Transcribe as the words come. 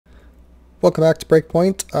Welcome back to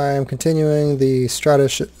Breakpoint. I'm continuing the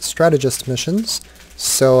Strategist missions.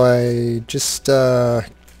 So I just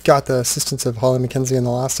got the assistance of Holly McKenzie in the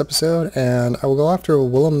last episode, and I will go after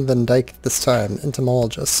Willem Van Dyke this time,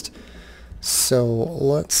 entomologist. So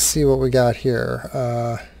let's see what we got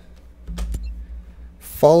here.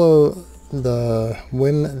 Follow the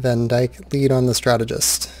Willem Van Dyke lead on the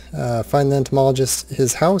Strategist. Find the entomologist,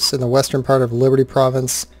 his house in the western part of Liberty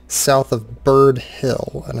Province, south of Bird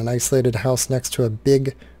Hill, and an isolated house next to a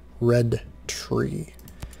big red tree.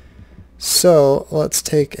 So let's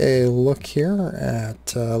take a look here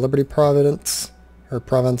at Liberty Province,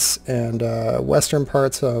 and western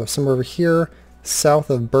parts, so somewhere over here, south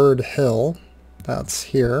of Bird Hill. That's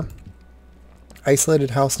here.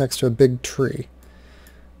 Isolated house next to a big tree.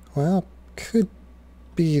 Well, could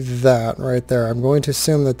be that right there. I'm going to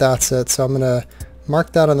assume that that's it, so I'm going to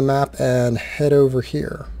mark that on the map and head over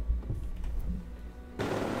here.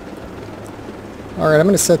 Alright, I'm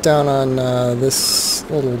going to sit down on this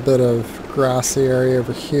little bit of grassy area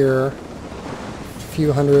over here, a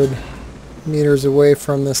few hundred meters away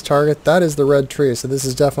from this target. That is the red tree, so this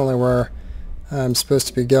is definitely where I'm supposed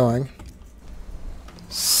to be going.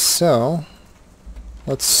 So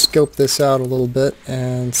let's scope this out a little bit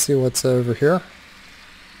and see what's over here.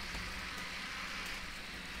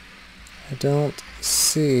 I don't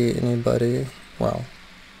see anybody. Well,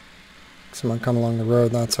 someone come along the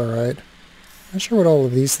road, that's alright. Not sure what all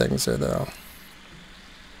of these things are, though.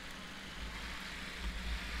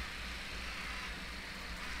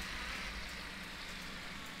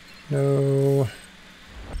 No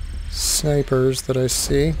snipers that I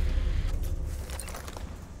see.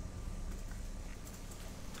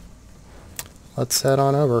 Let's head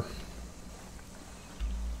on over.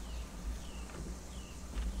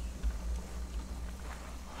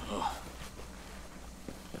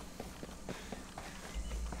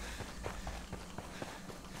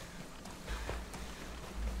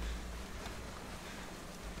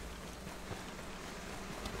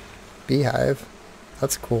 Beehive.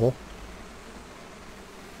 That's cool.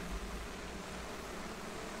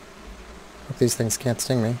 Hope these things can't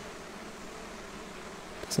sting me.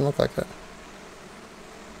 Doesn't look like it.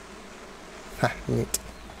 Ha, neat.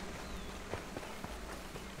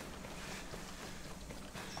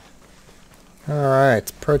 Alright,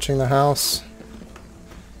 approaching the house.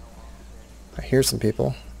 I hear some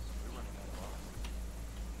people.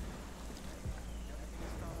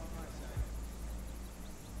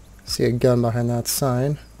 See a gun behind that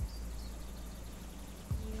sign.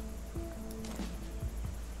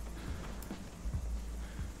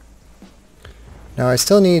 Now I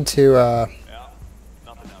still need to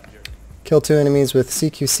kill 2 enemies with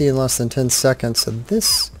CQC in less than 10 seconds, so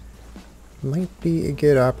this might be a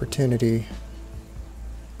good opportunity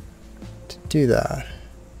to do that.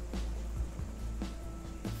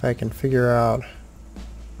 If I can figure out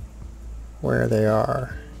where they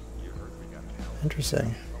are.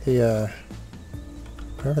 Interesting. The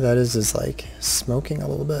whatever that is like smoking a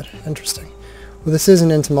little bit. Interesting. Well, this is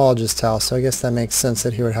an entomologist's house, so I guess that makes sense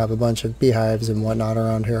that he would have a bunch of beehives and whatnot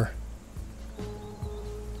around here.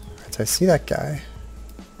 Alright, so I see that guy.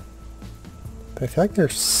 But I feel like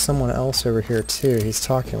there's someone else over here too he's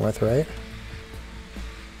talking with, right?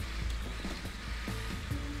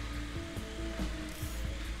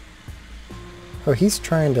 Oh, he's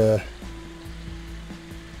trying to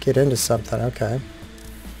get into something, okay.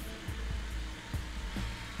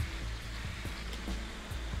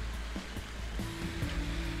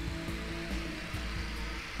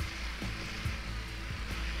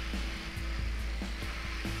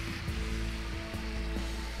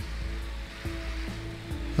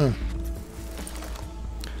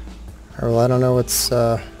 Well, I don't know what's,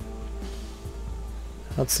 I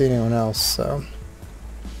don't see anyone else, so.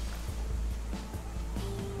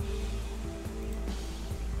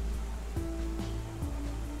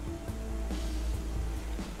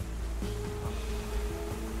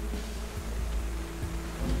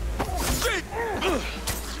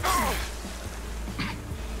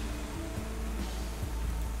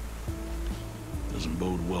 Doesn't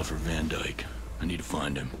bode well for Van Dyke. I need to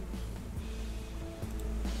find him.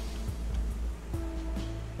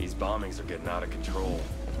 These bombings are getting out of control.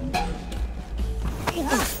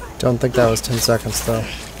 Don't think that was 10 seconds though.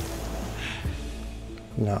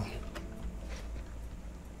 No.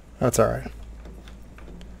 That's alright.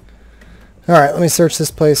 Alright, let me search this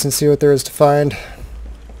place and see what there is to find.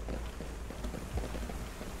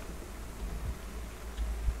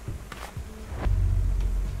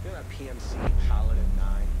 PMC pilot at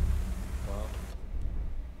 9.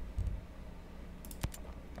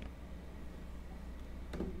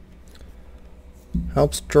 Well.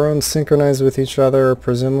 Helps drones synchronize with each other,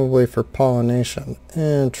 presumably for pollination.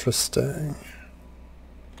 Interesting.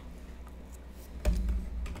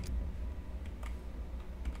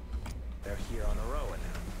 They're here on a row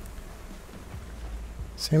now.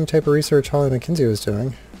 Same type of research Holly McKenzie was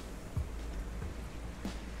doing.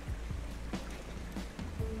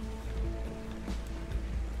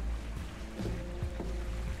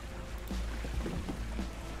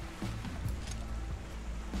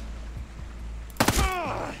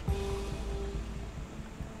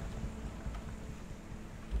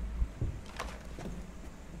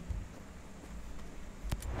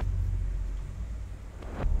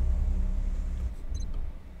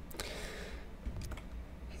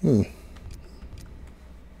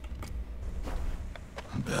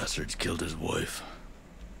 Bastards killed his wife.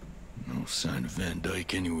 No sign of Van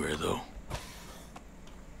Dyke anywhere, though.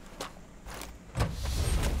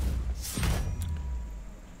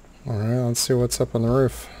 Alright, let's see what's up on the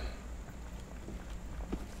roof.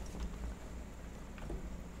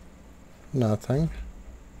 Nothing.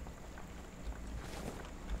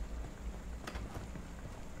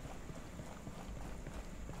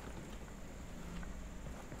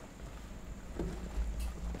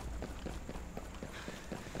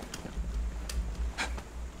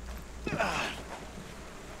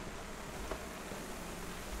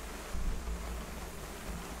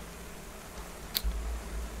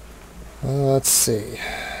 Let's see.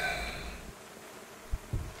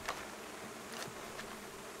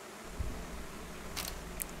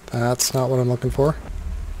 That's not what I'm looking for.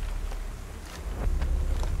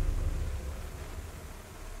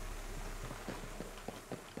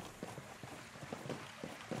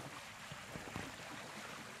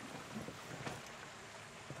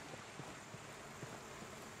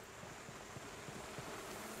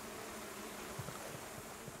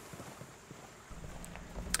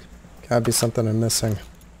 Gotta be something I'm missing.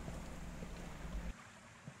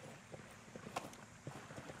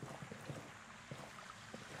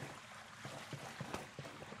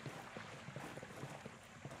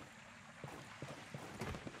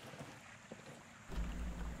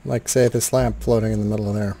 Like, say, this lamp floating in the middle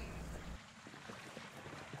of there.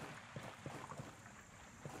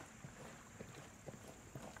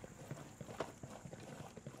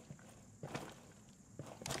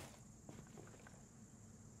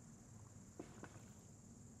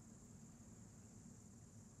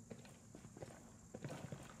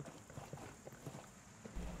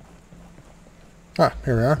 Ah,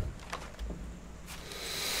 here we are.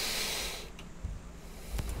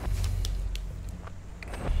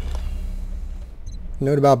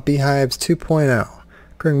 Note about beehives 2.0.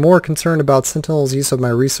 Growing more concerned about Sentinel's use of my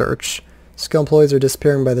research. Skill employees are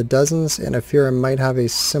disappearing by the dozens, and I fear I might have a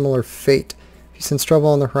similar fate. If you sense trouble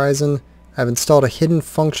on the horizon, I've installed a hidden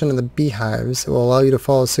function in the beehives. It will allow you to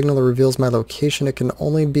follow a signal that reveals my location. It can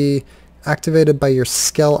only be activated by your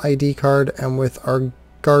Skell ID card and with our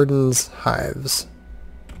garden's hives.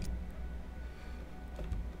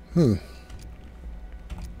 Willem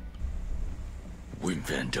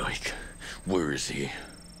Van Dyke. Where is he?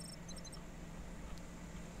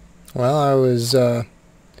 Well, I was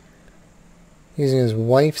using his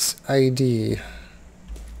wife's ID.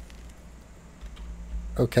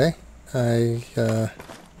 Okay. Did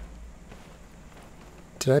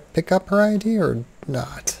I pick up her ID or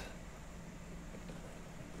not?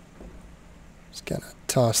 Just gonna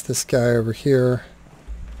toss this guy over here.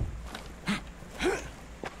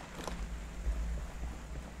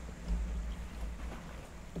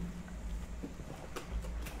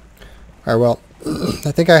 Alright, well,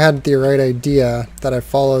 I think I had the right idea that I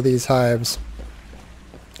follow these hives.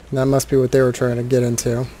 And that must be what they were trying to get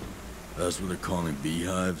into. That's what they're calling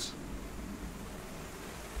beehives?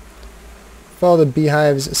 Follow the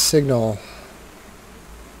beehive's signal.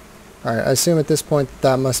 Alright, I assume at this point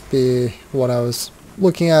that must be what I was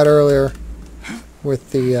looking at earlier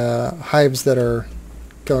with the hives that are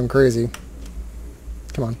going crazy.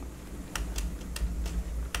 Come on.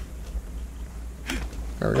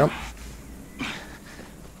 There we go.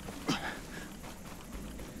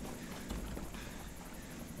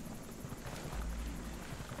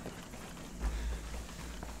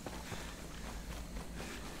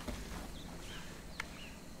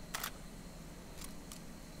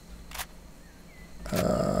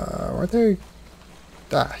 Weren't they?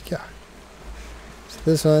 Ah, yeah. So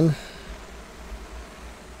this one.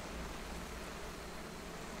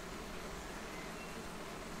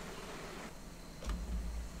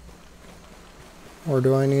 Or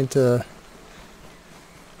do I need to...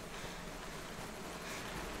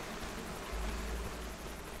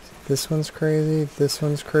 This one's crazy, this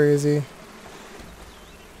one's crazy.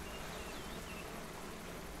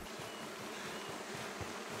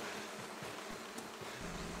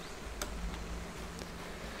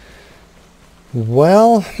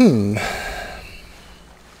 Well,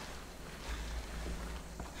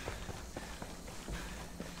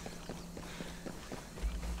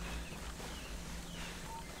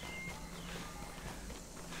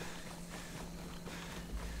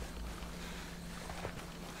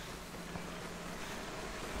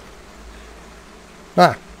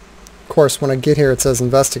 Ah, of course, when I get here it says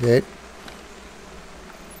investigate.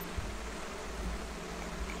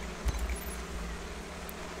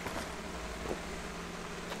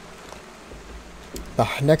 The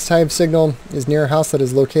next hive signal is near a house that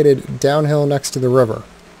is located downhill next to the river.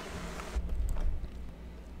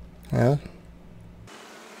 Yeah.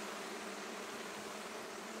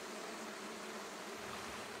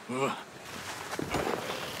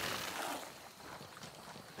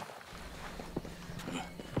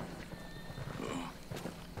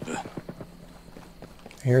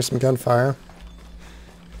 I hear some gunfire.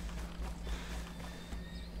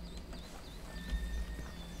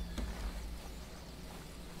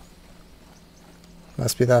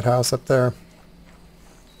 Must be that house up there.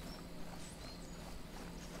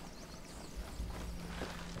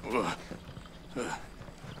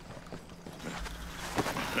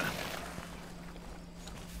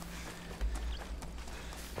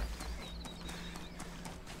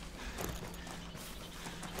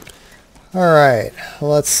 Alright,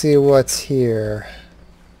 let's see what's here.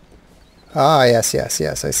 Ah, yes, yes,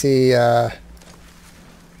 yes. I see,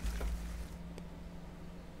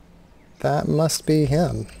 that must be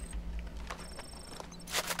him.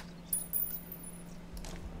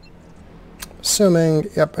 Assuming,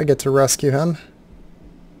 yep, I get to rescue him.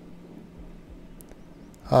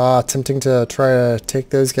 Ah, tempting to try to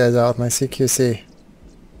take those guys out with my CQC.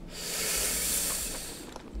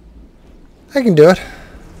 I can do it.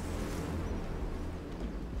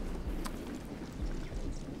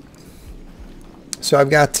 So I've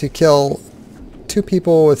got to kill 2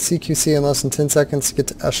 people with CQC in less than 10 seconds to get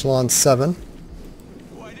to Echelon 7.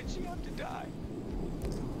 Why did she have to die?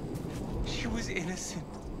 She was innocent.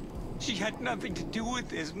 She had nothing to do with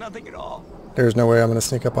this, nothing at all. There's no way I'm going to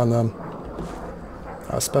sneak up on them.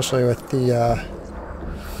 Especially with the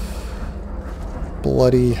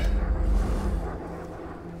bloody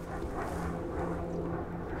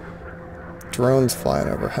drones flying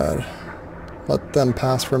overhead. Let them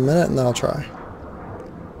pass for a minute and then I'll try.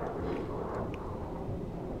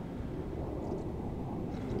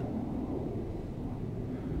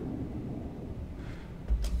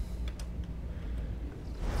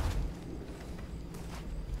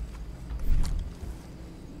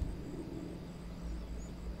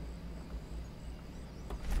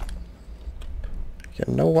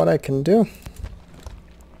 You know what I can do?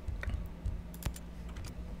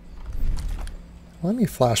 Let me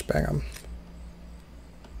flashbang him.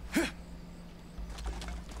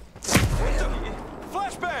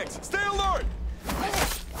 Flashbangs! Stay alert!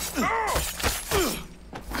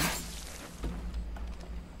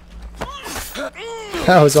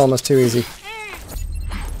 That was almost too easy.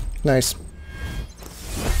 Nice.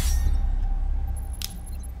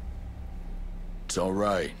 It's all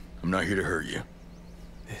right. I'm not here to hurt you.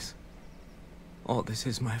 All this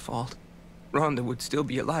is my fault. Rhonda would still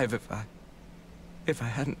be alive if I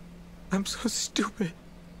hadn't. I'm so stupid.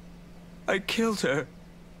 I killed her.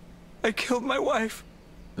 I killed my wife.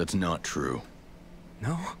 That's not true.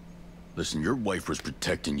 No? Listen, your wife was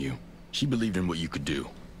protecting you. She believed in what you could do.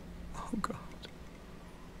 Oh, God.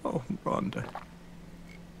 Oh, Rhonda.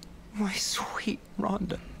 My sweet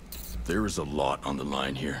Rhonda. There is a lot on the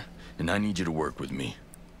line here, and I need you to work with me.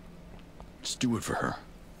 Just do it for her.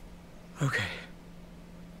 Okay.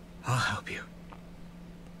 I'll help you.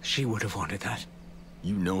 She would have wanted that.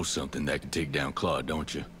 You know something that can take down Claude,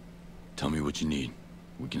 don't you? Tell me what you need.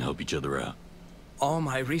 We can help each other out. All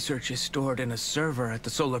my research is stored in a server at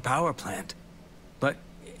the solar power plant. But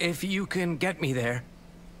if you can get me there,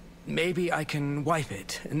 maybe I can wipe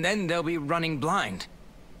it, and then they'll be running blind.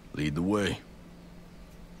 Lead the way.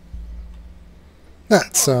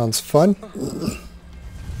 That sounds fun.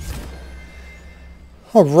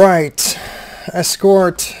 Alright.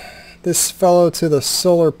 Escort this fellow to the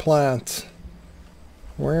solar plant.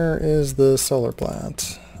 Where is the solar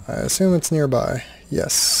plant? I assume it's nearby.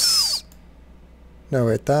 Yes. No,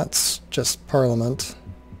 wait, that's just Parliament.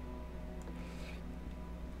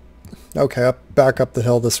 Okay, back up the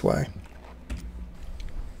hill this way.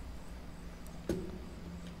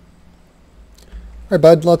 Alright,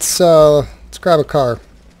 bud, let's grab a car.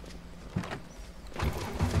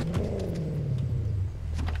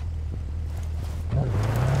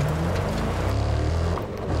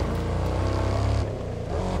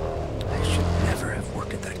 I should never have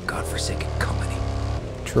worked at that godforsaken company.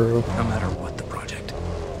 True. No matter what the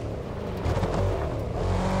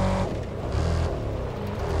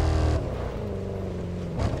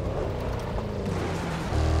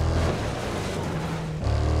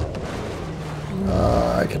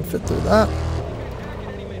can fit through that.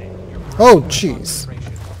 Oh, jeez.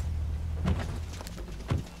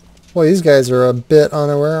 Well, these guys are a bit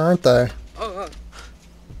unaware, aren't they?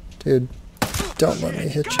 Dude, don't let me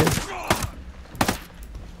hit you.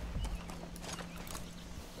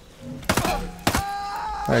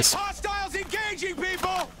 Nice.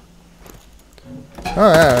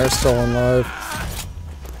 Oh yeah, they're still alive.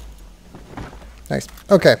 Nice.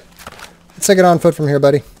 Okay. Let's take it on foot from here,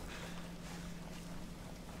 buddy.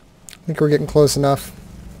 I think we're getting close enough.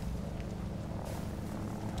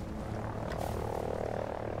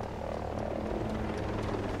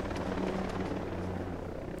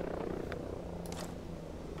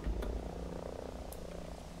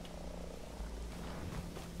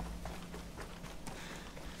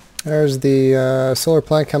 There's the solar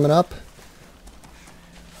plant coming up.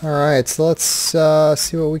 Alright, so let's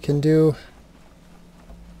see what we can do.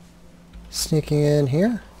 Sneaking in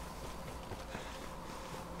here.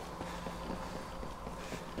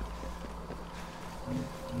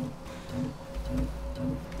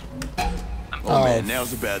 Oh man,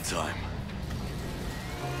 now's a bad time.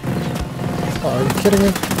 Oh, are you kidding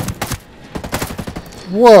me?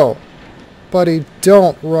 Whoa! Buddy,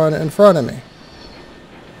 don't run in front of me.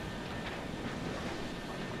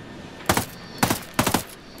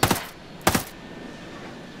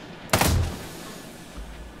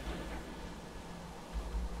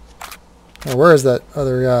 Now, where is that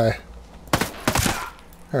other guy?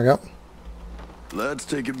 There we go. Let's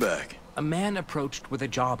take it back. A man approached with a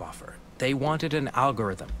job offer. They wanted an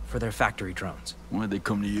algorithm for their factory drones. Why'd they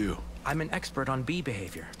come to you? I'm an expert on bee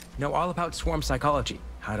behavior. Know all about swarm psychology,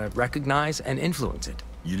 how to recognize and influence it.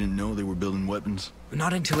 You didn't know they were building weapons?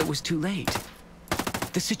 Not until it was too late.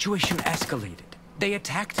 The situation escalated. They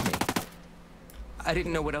attacked me. I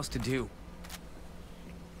didn't know what else to do.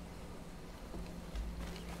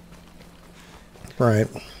 Right.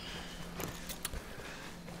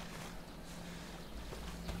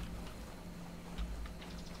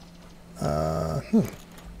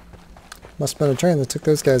 Must have been a train that took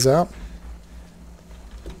those guys out.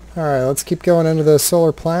 Alright, let's keep going into the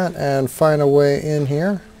solar plant and find a way in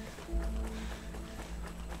here.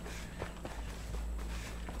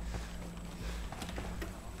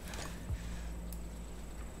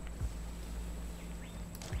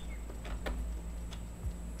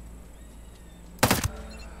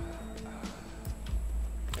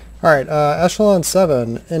 Alright, Echelon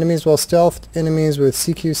 7. Enemies while stealthed, enemies with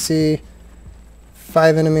CQC,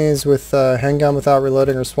 5 enemies with handgun without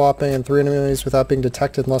reloading or swapping, and 3 enemies without being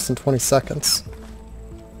detected in less than 20 seconds.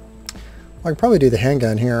 I can probably do the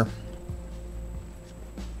handgun here.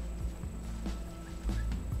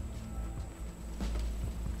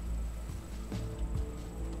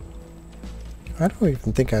 I don't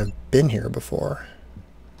even think I've been here before.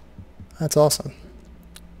 That's awesome.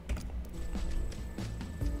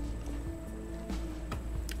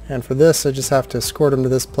 And for this, I just have to escort him to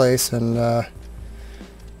this place and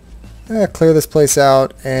clear this place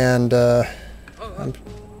out and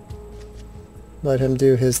let him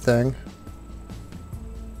do his thing.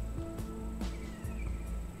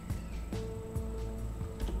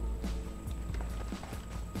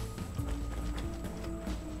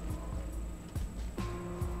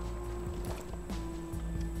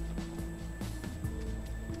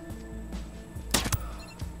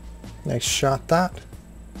 Nice shot that.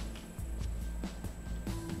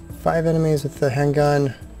 5 enemies with the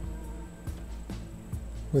handgun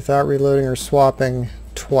without reloading or swapping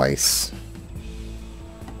twice.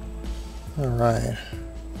 Alright.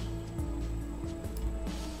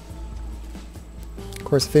 Of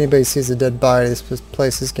course, if anybody sees a dead body, this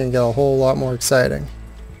place is going to get a whole lot more exciting.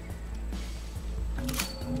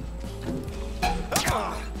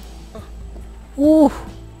 Ooh!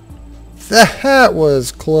 That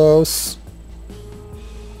was close.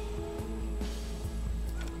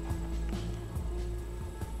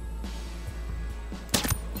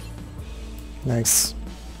 Nice.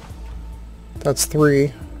 That's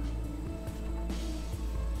 3.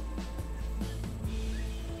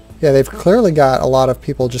 Yeah, they've clearly got a lot of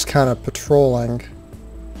people just kind of patrolling.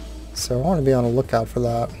 So I want to be on the lookout for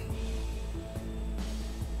that.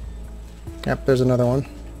 Yep, there's another one.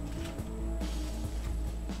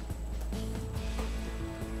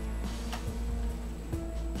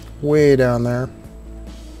 Way down there.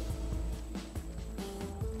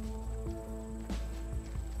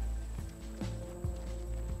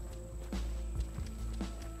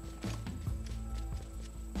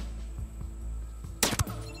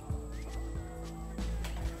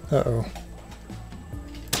 Uh-oh.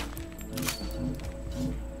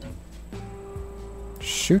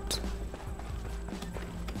 Shoot.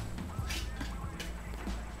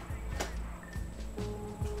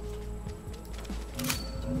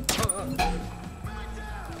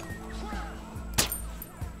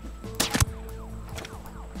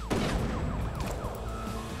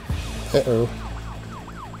 Uh-oh.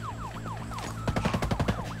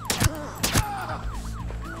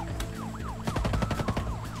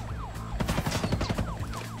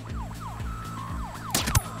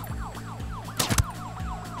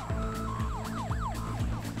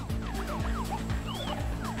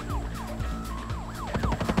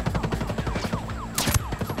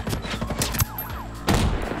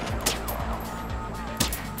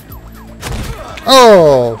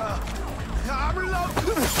 Oh!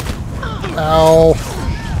 Ow.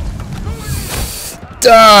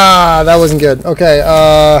 Ah, that wasn't good. Okay,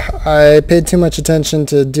 I paid too much attention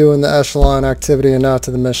to doing the echelon activity and not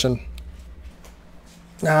to the mission.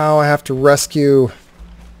 Now I have to rescue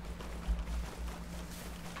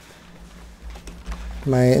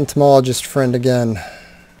my entomologist friend again.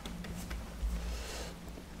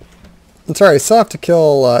 I'm sorry, I still have to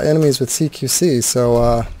kill enemies with CQC,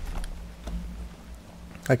 so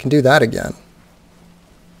I can do that again.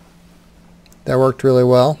 That worked really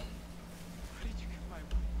well.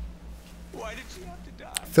 Why did she have to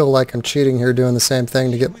die? I feel like I'm cheating here doing the same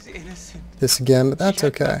thing to get She was innocent. this again, but that's She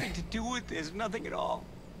had okay. nothing to do with this, nothing at all.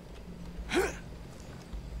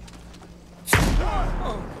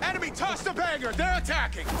 Oh, enemy tossed a banger. They're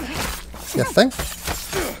attacking. You think?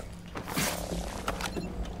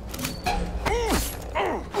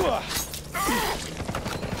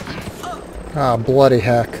 Ah, bloody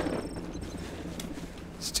heck.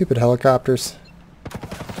 Stupid helicopters.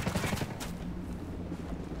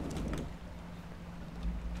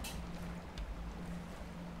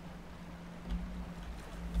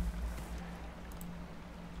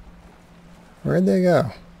 Where'd they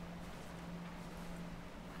go?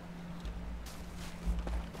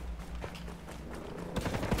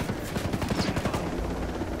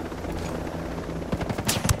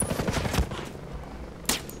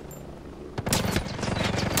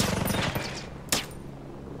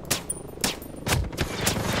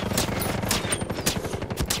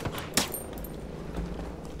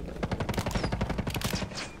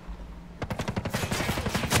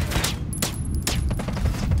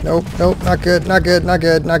 Nope, nope, not good, not good, not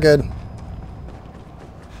good, not good.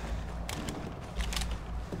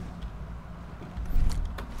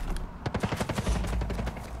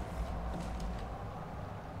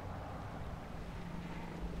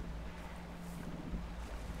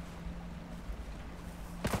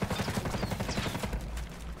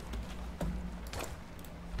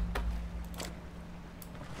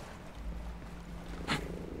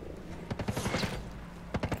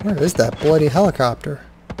 Where is that bloody helicopter?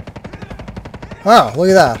 Oh, look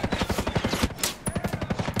at that.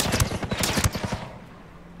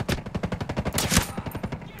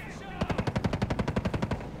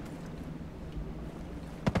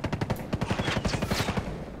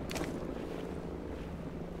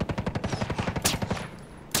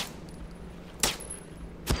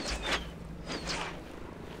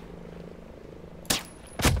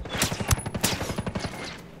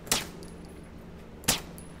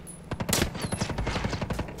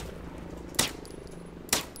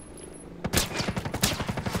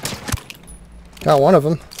 Got one of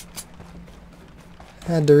them.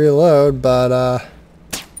 Had to reload, but,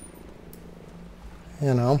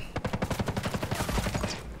 you know.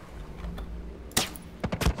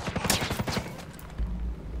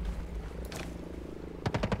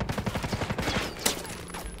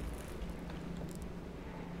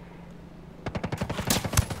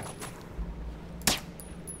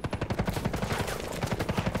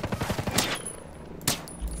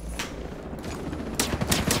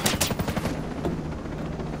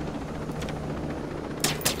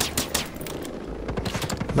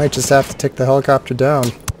 Might just have to take the helicopter down.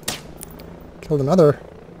 Killed another.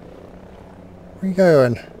 Where you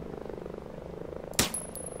going?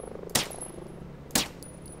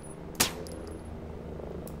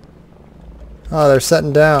 Oh, they're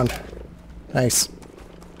setting down. Nice.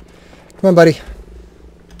 Come on, buddy.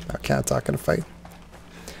 Okay, it's not gonna fight.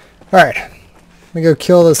 Alright. Let me go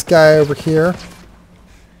kill this guy over here.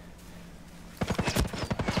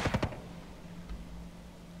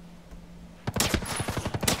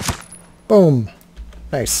 Boom.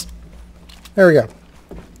 Nice. There we go.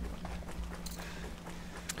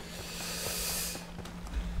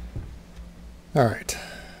 Alright.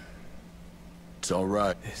 It's all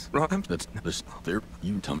right. That's there.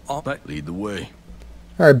 You tell me. But Lead the way.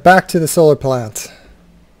 Alright, back to the solar plant.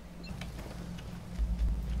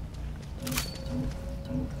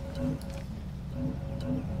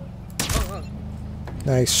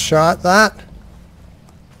 Nice shot, that.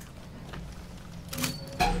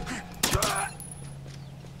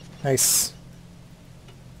 Nice.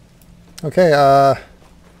 Okay,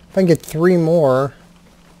 if I can get 3 more,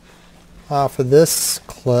 off of this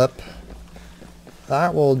clip.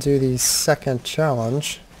 That will do the second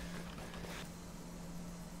challenge.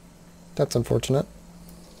 That's unfortunate.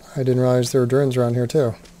 I didn't realize there were drones around here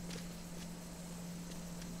too.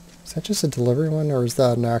 Is that just a delivery one, or is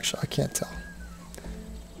that an actual? I can't tell.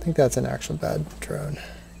 I think that's an actual bad drone.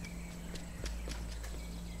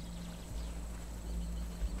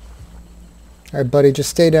 Alright, buddy, just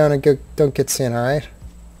stay down and don't get seen, alright?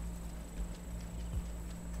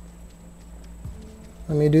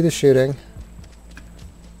 Let me do the shooting.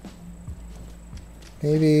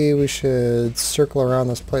 Maybe we should circle around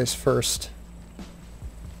this place first.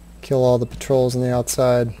 Kill all the patrols on the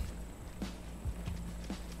outside.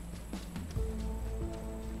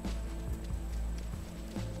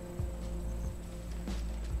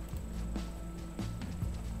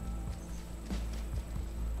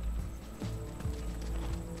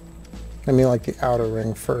 I mean like the outer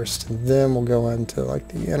ring first, and then we'll go into like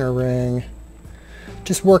the inner ring.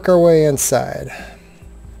 Just work our way inside.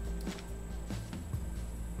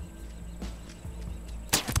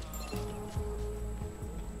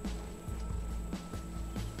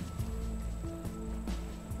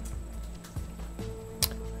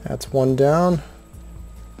 That's one down.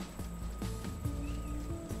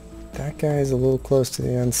 That guy's a little close to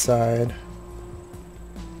the inside.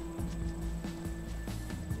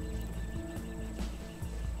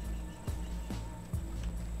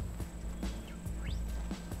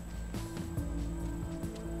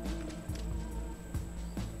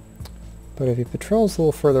 But if he patrols a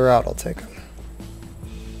little further out, I'll take him.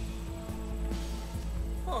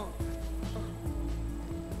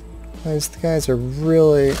 These guys are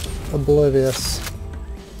really oblivious.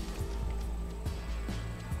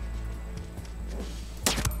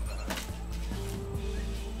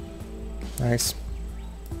 Nice.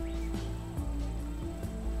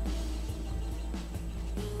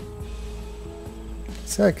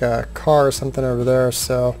 It's like a car or something over there,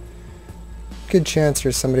 so good chance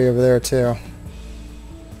there's somebody over there too.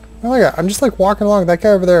 Oh my god, I'm just like walking along. That guy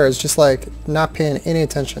over there is just like not paying any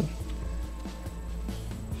attention.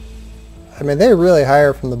 I mean, they really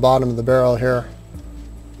hire from the bottom of the barrel here.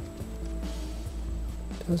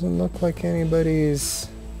 Doesn't look like anybody's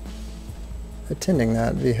attending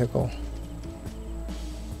that vehicle.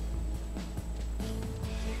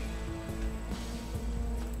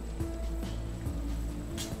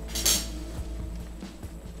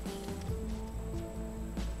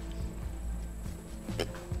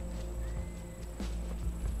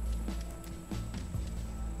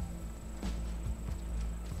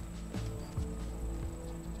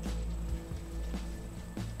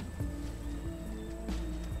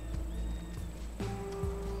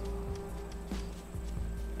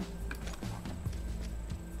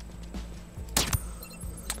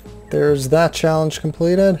 There's that challenge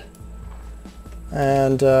completed,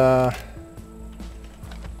 and I'll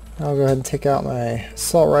go ahead and take out my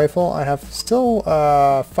assault rifle. I have still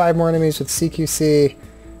 5 more enemies with CQC,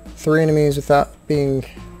 3 enemies without being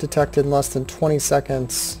detected in less than 20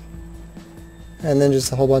 seconds, and then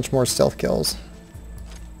just a whole bunch more stealth kills.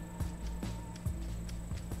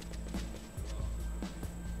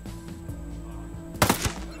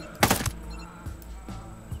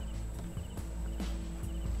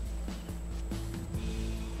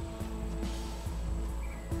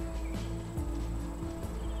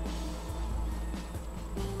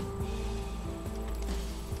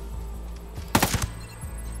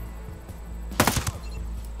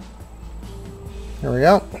 There we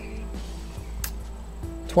go.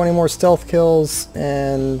 20 more stealth kills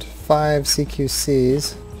and 5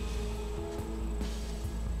 CQCs.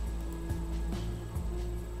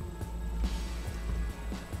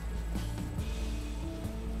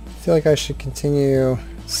 I feel like I should continue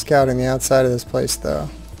scouting the outside of this place though.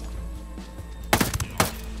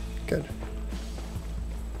 Good.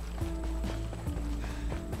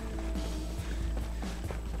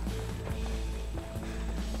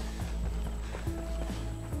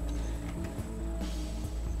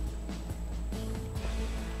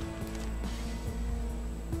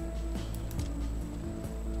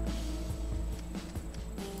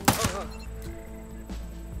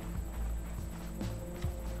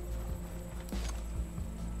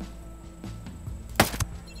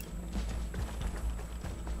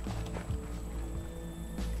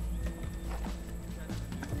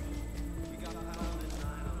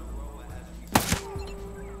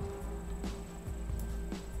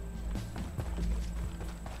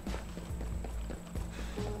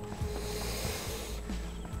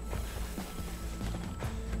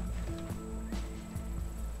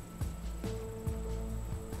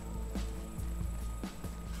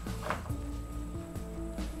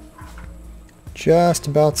 just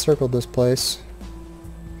about circled this place.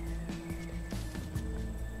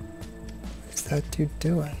 What's that dude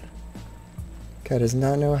doing? Guy does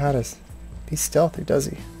not know how to be stealthy, does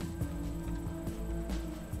he?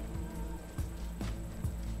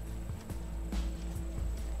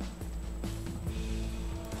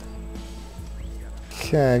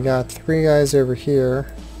 Okay, I got 3 guys over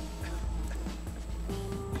here.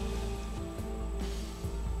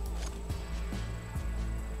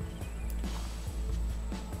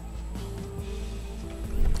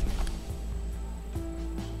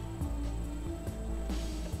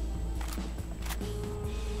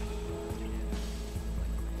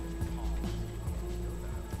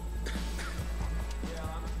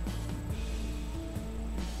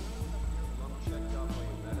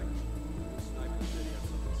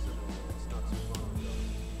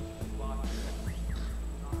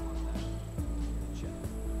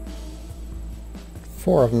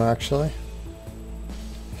 Four of them, actually.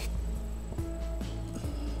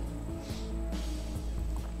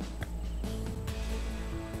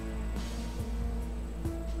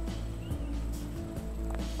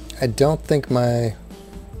 I don't think my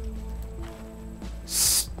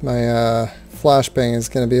flashbang is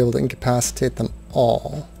going to be able to incapacitate them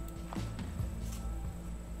all.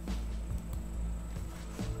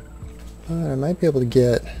 But I might be able to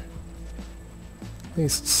get at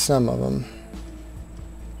least some of them.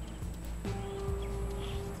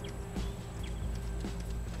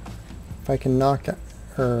 If I can knock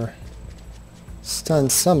or stun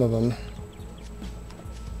some of them.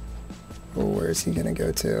 Oh, where is he gonna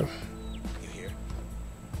go to? You hear?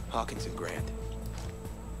 Hawkins and Grant.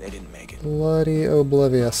 They didn't make it. Bloody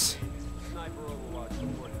oblivious.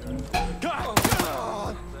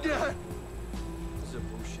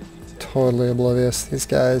 Totally oblivious, these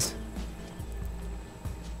guys.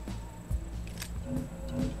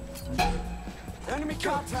 Enemy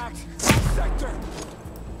contact! Sector!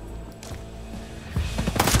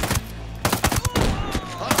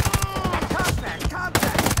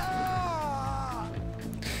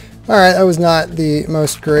 Alright, that was not the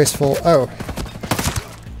most graceful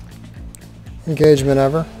engagement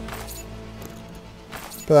ever.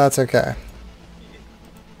 But that's okay.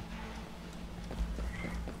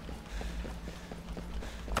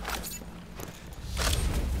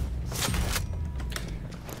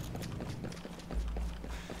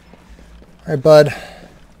 Alright, bud.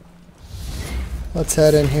 Let's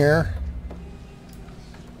head in here.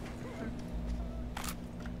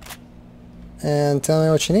 And tell me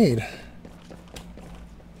what you need.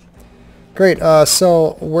 Great,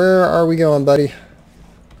 so where are we going, buddy?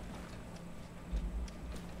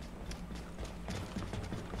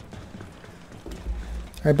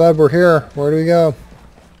 Alright, bud, we're here. Where do we go?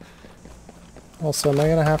 Also, am I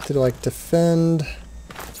gonna have to, like, defend?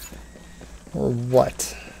 Or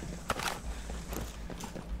what?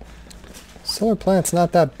 Solar plant's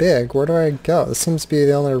not that big. Where do I go? This seems to be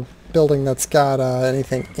the only building that's got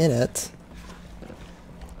anything in it.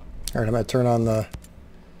 Alright, I'm going to turn on the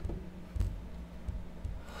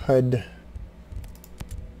HUD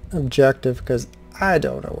objective because I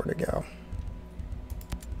don't know where to go.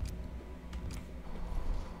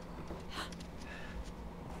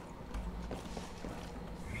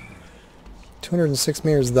 "206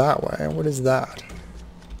 meters that way." What is that?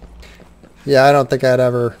 Yeah, I don't think I'd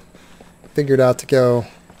ever figured out to go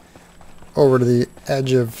over to the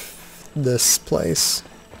edge of this place.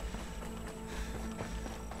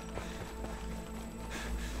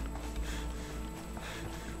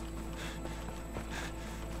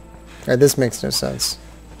 Alright, this makes no sense.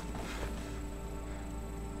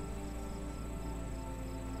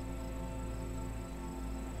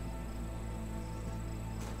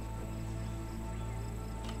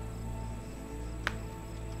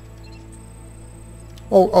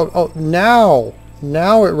 Oh,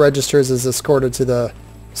 now it registers as escorted to the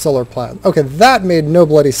solar plant. Okay, that made no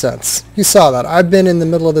bloody sense. You saw that. I've been in the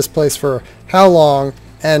middle of this place for how long,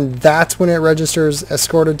 and that's when it registers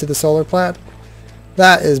escorted to the solar plant?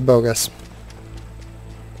 That is bogus.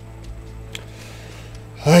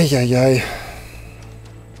 Ay, ay, ay.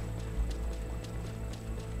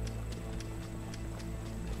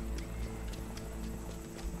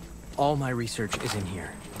 All my research is in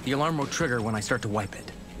here. The alarm will trigger when I start to wipe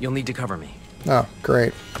it. You'll need to cover me. Oh,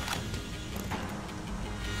 great.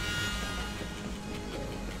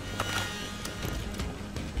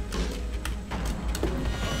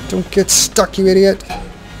 Don't get stuck, you idiot.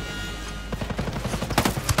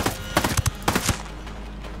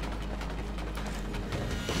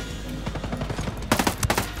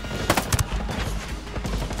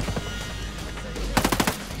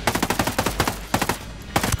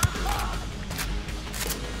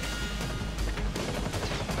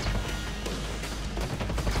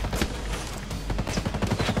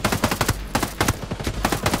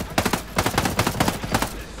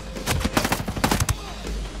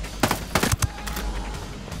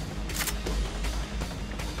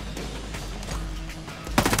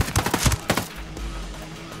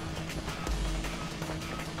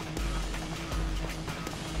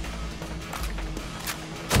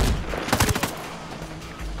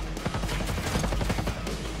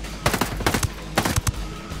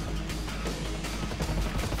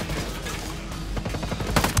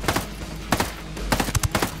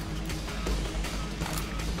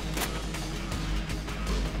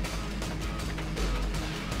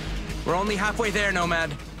 We're only halfway there, Nomad.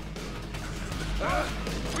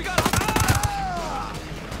 We got him!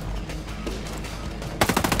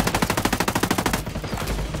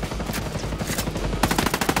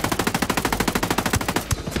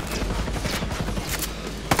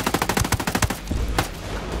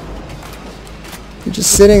 You're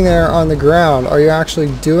just sitting there on the ground. Are you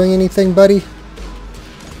actually doing anything, buddy?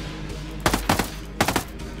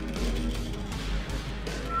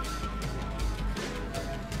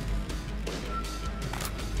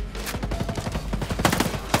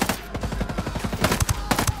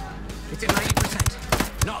 It's at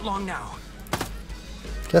 90%. Not long now.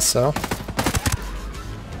 Guess so.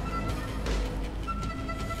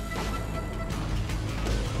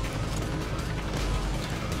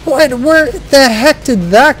 What? Where the heck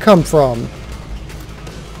did that come from?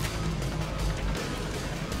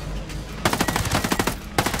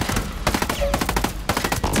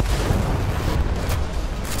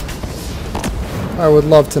 I would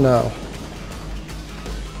love to know.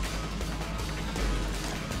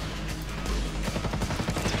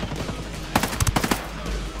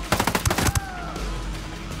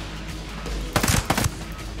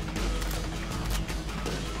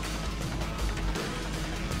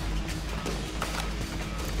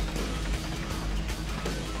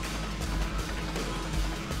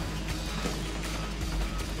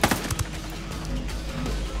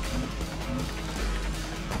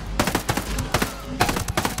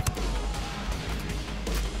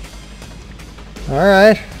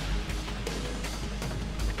 Alright.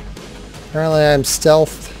 Apparently I'm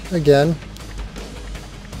stealthed again.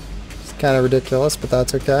 It's kind of ridiculous, but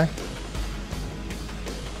that's okay.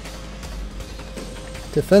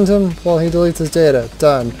 Defend him while he deletes his data.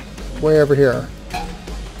 Done. Way over here.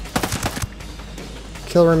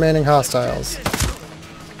 Kill remaining hostiles.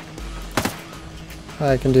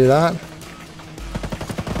 I can do that.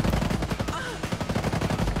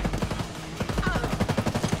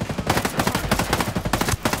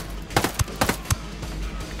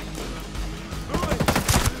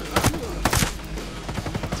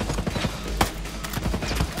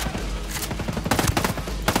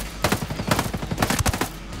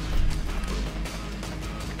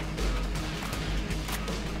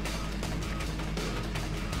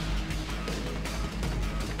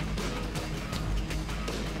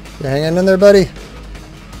 You hanging in there, buddy?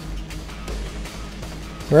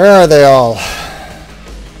 Where are they all?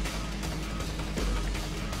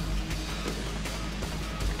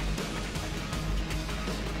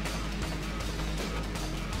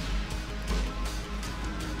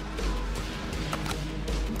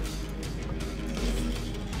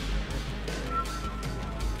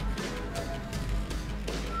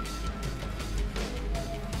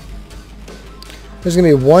 There's gonna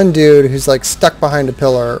be one dude who's like stuck behind a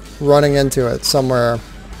pillar, running into it somewhere.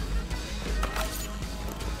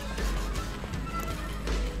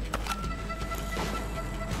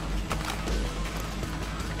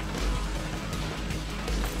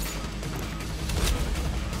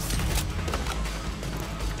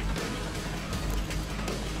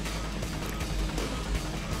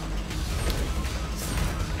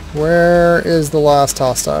 Where is the last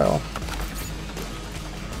hostile?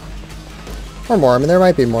 Or more. I mean, there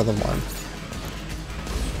might be more than one.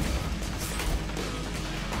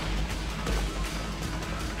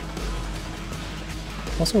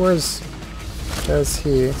 Also, where's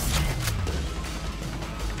he?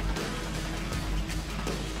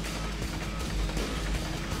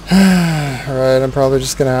 Alright, I'm probably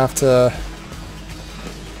just gonna have to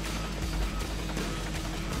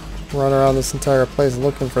run around this entire place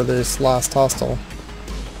looking for this last hostile.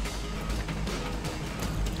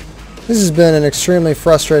 This has been an extremely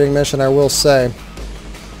frustrating mission, I will say.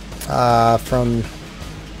 From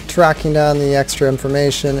tracking down the extra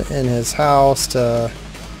information in his house, to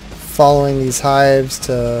following these hives,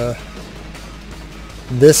 to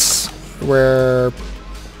this, where,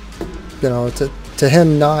 you know, to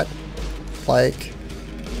him not, like,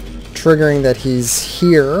 triggering that he's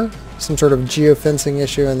here, some sort of geofencing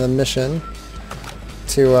issue in the mission,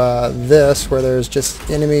 to this, where there's just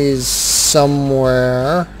enemies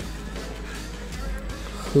somewhere.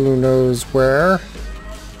 Who knows where?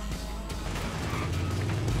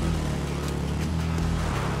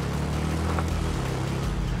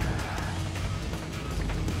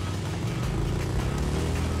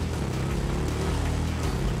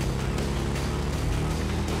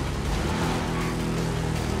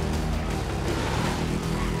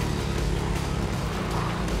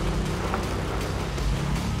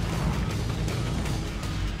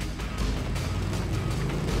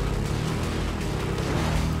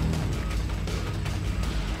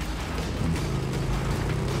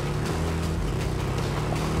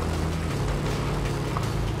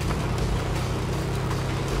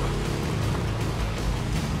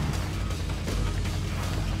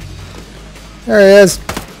 There he is.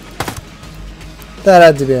 That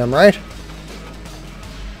had to be him, right?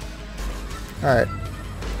 Alright.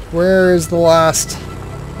 Where is the last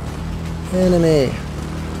enemy?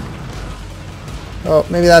 Oh,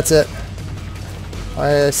 maybe that's it.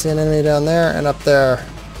 I see an enemy down there and up there.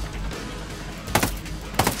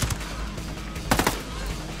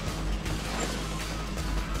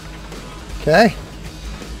 Okay.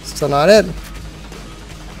 Still not it.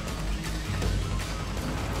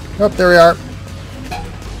 Oh, there we are.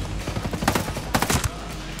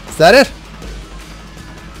 Is that it?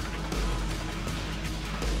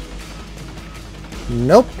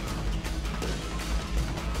 Nope.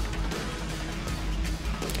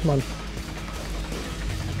 Come on.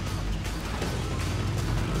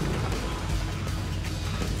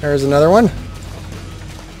 There's another one.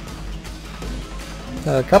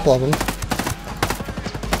 A couple of them.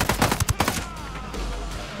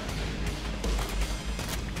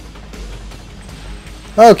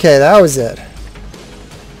 Okay, that was it.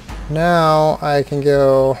 Now I can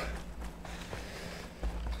go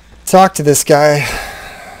talk to this guy.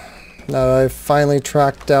 Now that I've finally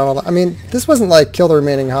tracked down all the... I mean, this wasn't like kill the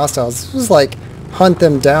remaining hostiles. This was like hunt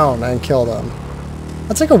them down and kill them.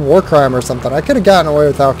 That's like a war crime or something. I could have gotten away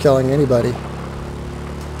without killing anybody.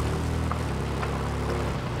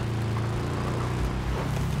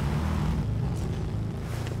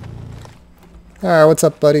 Alright, what's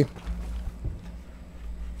up, buddy?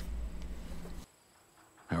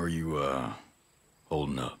 How are you,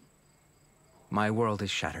 holding up? My world is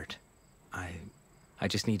shattered. I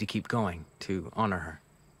just need to keep going to honor her.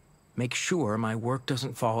 Make sure my work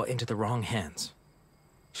doesn't fall into the wrong hands.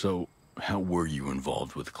 So, how were you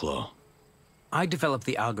involved with Claw? I developed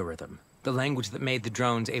the algorithm, the language that made the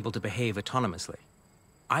drones able to behave autonomously.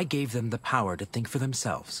 I gave them the power to think for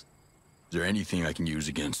themselves. Is there anything I can use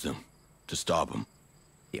against them? To stop them?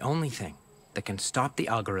 The only thing that can stop the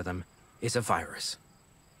algorithm is a virus.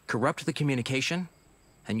 Corrupt the communication,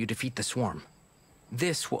 and you defeat the swarm.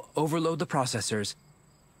 This will overload the processors,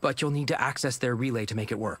 but you'll need to access their relay to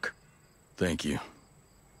make it work. Thank you.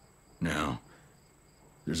 Now,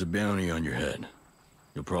 there's a bounty on your head.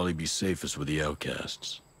 You'll probably be safest with the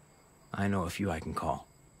outcasts. I know a few I can call.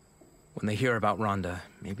 When they hear about Rhonda,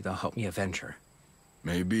 maybe they'll help me avenge her.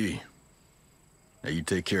 Maybe. Now you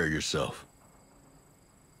take care of yourself.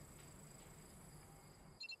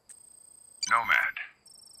 Nomad.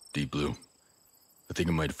 Deep Blue. I think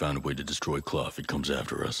I might have found a way to destroy Claw if it comes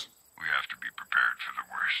after us. We have to be prepared for the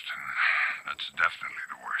worst, and that's definitely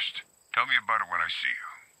the worst. Tell me about it when I see you.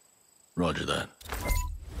 Roger that.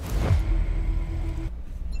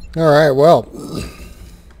 Alright, well.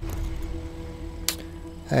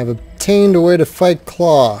 I have obtained a way to fight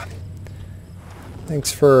Claw.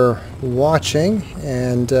 Thanks for watching,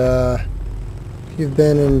 and if you've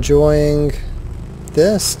been enjoying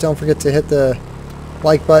this, don't forget to hit the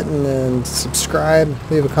like button and subscribe.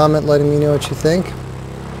 Leave a comment letting me know what you think,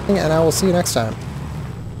 and I will see you next time.